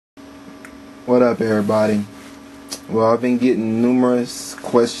What up, everybody? Well, I've been getting numerous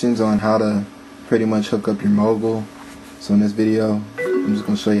questions on how to pretty much hook up your Mogul. So in this video, I'm just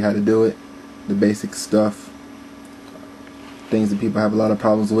going to show you how to do it. The basic stuff. Things that people have a lot of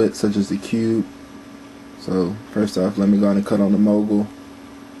problems with, such as the cube. So first off, let me go ahead and cut on the Mogul.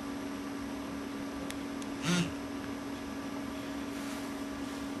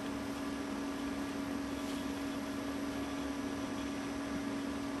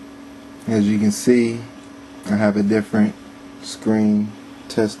 As you can see, I have a different screen,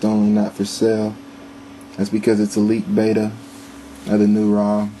 test only, not for sale. That's because it's a leaked beta of the new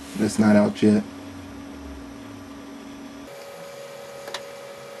ROM. It's not out yet.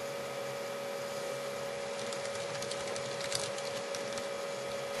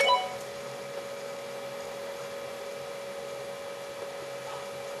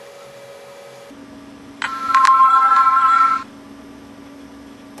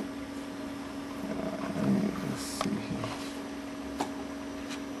 Let's see here.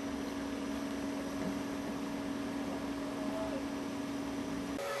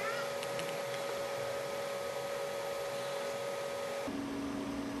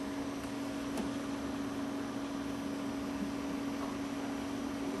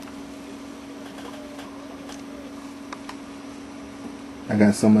 I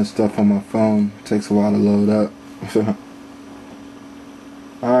got so much stuff on my phone, it takes a while to load up.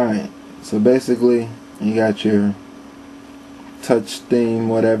 Alright, so basically you got your touch theme,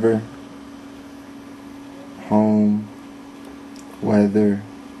 whatever, home, weather,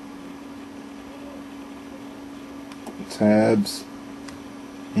 tabs,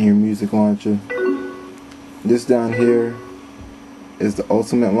 and your music launcher. This down here is the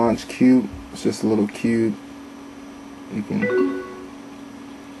ultimate launch cube. It's just a little cube. You can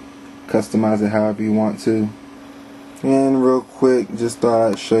customize it however you want to. And real quick, just thought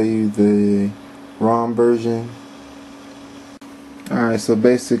I'd show you the ROM version. Alright, so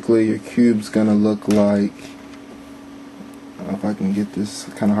basically your cube's gonna look like, I don't know if I can get this,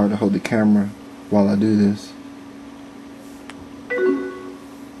 it's kinda hard to hold the camera while I do this.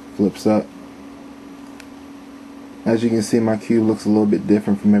 Flips up. As you can see, my cube looks a little bit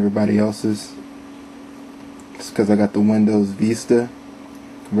different from everybody else's. It's because I got the Windows Vista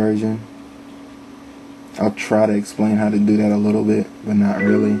version. I'll try to explain how to do that a little bit, but not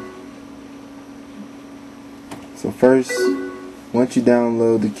really. So first, once you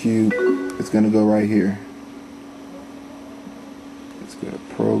download the cube, it's going to go right here. Let's go to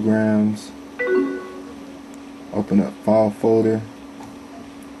Programs, open up File folder,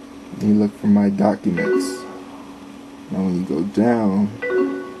 and you look for My Documents. Now when you go down,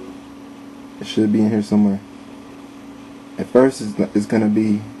 it should be in here somewhere. At first it's going to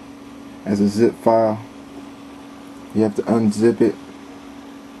be as a zip file. You have to unzip it.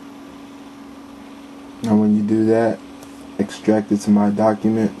 Now when you do that, extract it to My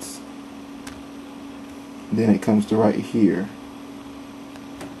Documents. Then it comes to right here.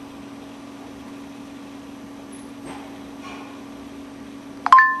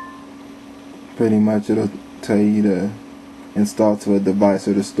 Pretty much it'll tell you to install to a device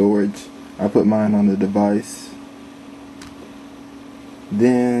or the storage. I put mine on the device.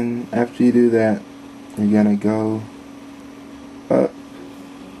 Then after you do that, you're gonna go up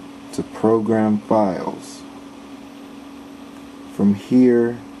to Program Files. From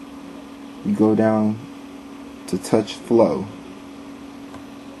here you go down to Touch Flow,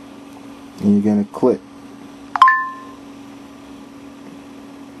 and you're gonna click,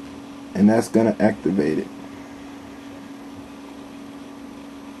 and that's gonna activate it.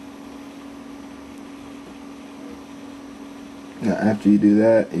 Now after you do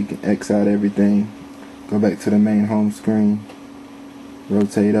that, you can X out everything, go back to the main home screen,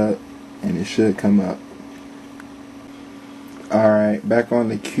 rotate up, and it should come up. Alright, back on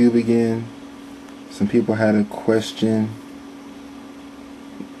the cube again. Some people had a question.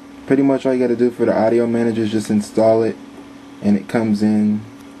 Pretty much all you gotta do for the audio manager is just install it, and it comes in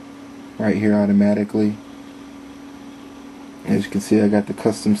right here automatically. As you can see, I got the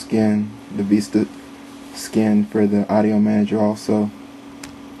custom skin, the Vista skin for the audio manager also.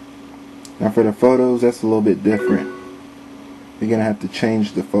 Now for the photos, that's a little bit different. You're gonna have to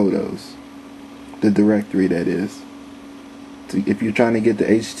change the photos, the directory that is. So if you're trying to get the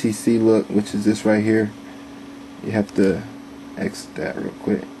HTC look, which is this right here, you have to exit that real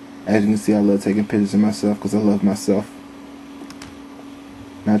quick. As you can see, I love taking pictures of myself because I love myself.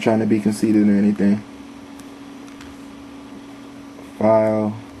 Not trying to be conceited or anything.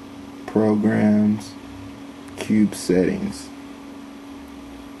 File, Programs, Cube Settings.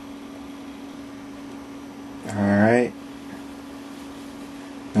 Alright.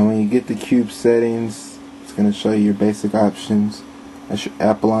 And when you get the cube settings, it's going to show you your basic options. That's your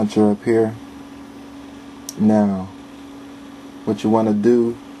app launcher up here. Now, what you want to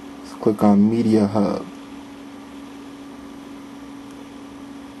do is click on Media Hub.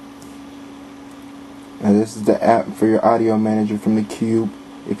 Now this is the app for your audio manager from the Cube.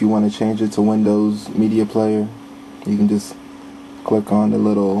 If you want to change it to Windows Media Player, you can just click on the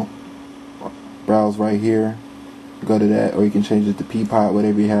little browse right here, go to that, or you can change it to Peapod,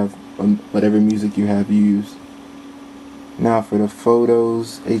 whatever you have, whatever music you have used. Now for the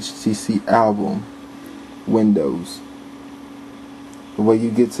photos, HTC album, Windows. The way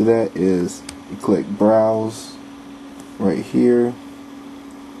you get to that is you click browse right here,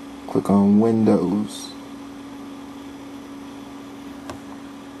 click on Windows.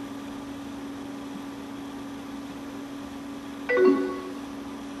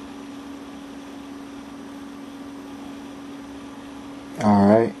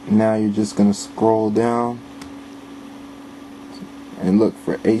 Alright, now you're just going to scroll down and look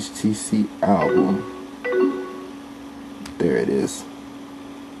for HTC album. There it is.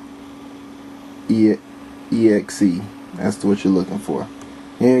 EXE. That's what you're looking for.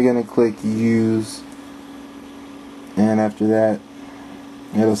 Then you're going to click use, and after that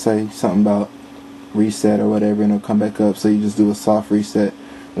it'll say something about reset or whatever, and it'll come back up. So you just do a soft reset,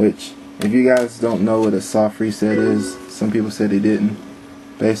 which, if you guys don't know what a soft reset is, some people said they didn't.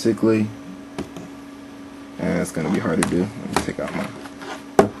 Basically, and it's gonna be hard to do. Let me take out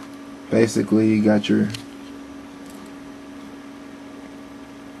mine. Basically, you got your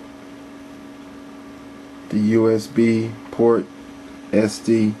the USB port,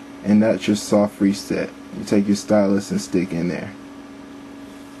 SD, and that's your soft reset. You take your stylus and stick in there.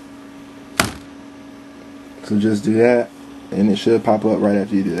 So just do that, and it should pop up right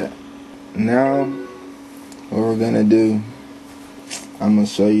after you do that. Now, what we're gonna do, I'm going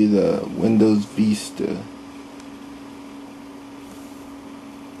to show you the Windows Vista,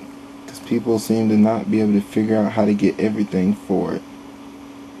 because people seem to not be able to figure out how to get everything for it.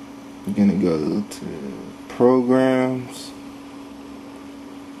 You're going to go to Programs,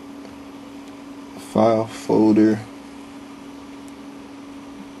 File Folder,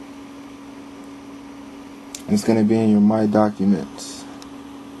 and it's going to be in your My Documents.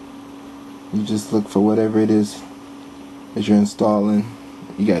 You just look for whatever it is as you're installing.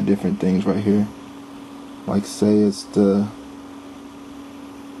 You got different things right here, like say it's the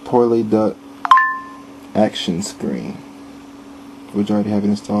poorly duct action screen, which I already have it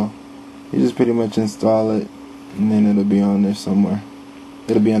installed. You just pretty much install it, and then it'll be on there somewhere.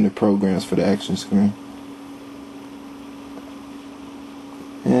 It'll be under programs for the action screen.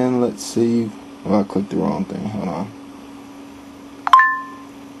 And let's see, oh, I clicked the wrong thing, hold on.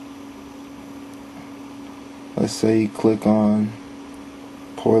 Let's say you click on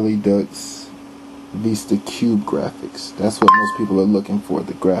Poorly Duct's Vista Cube graphics. That's what most people are looking for,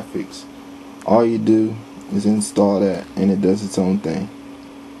 the graphics. All you do is install that, and it does its own thing.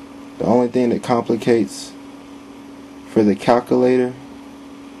 The only thing that complicates, for the calculator,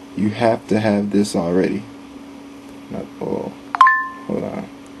 you have to have this already. Not, oh, hold on.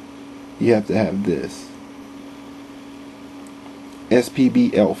 You have to have this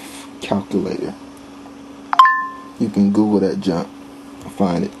SPB ELF calculator. You can Google that junk and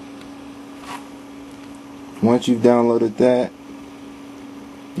find it. Once you've downloaded that,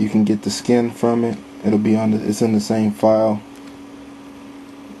 you can get the skin from it. It'll be on it's in the same file.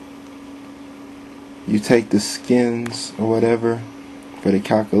 You take the skins or whatever for the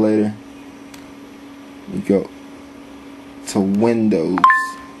calculator. You go to Windows.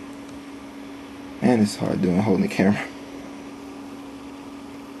 Man, it's hard doing holding the camera.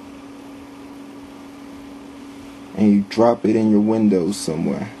 And you drop it in your Windows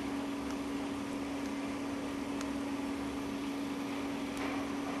somewhere.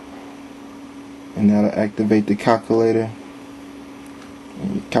 And that'll activate the calculator.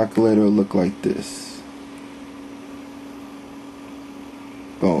 And your calculator will look like this.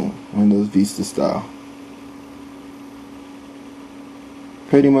 Boom. Windows Vista style.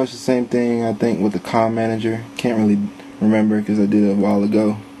 Pretty much the same thing, I think, with the COM manager. Can't really remember because I did it a while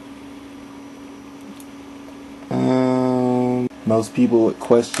ago. Most people with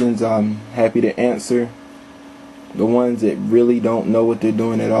questions, I'm happy to answer. The ones that really don't know what they're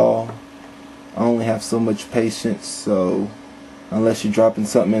doing at all, I only have so much patience, so unless you're dropping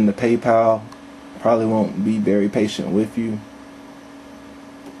something in the PayPal, I probably won't be very patient with you.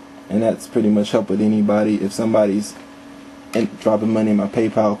 And that's pretty much help with anybody. If somebody's dropping money in my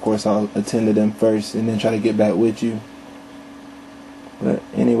PayPal, of course I'll attend to them first and then try to get back with you. But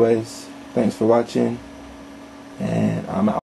anyways, thanks for watching, and I'm out.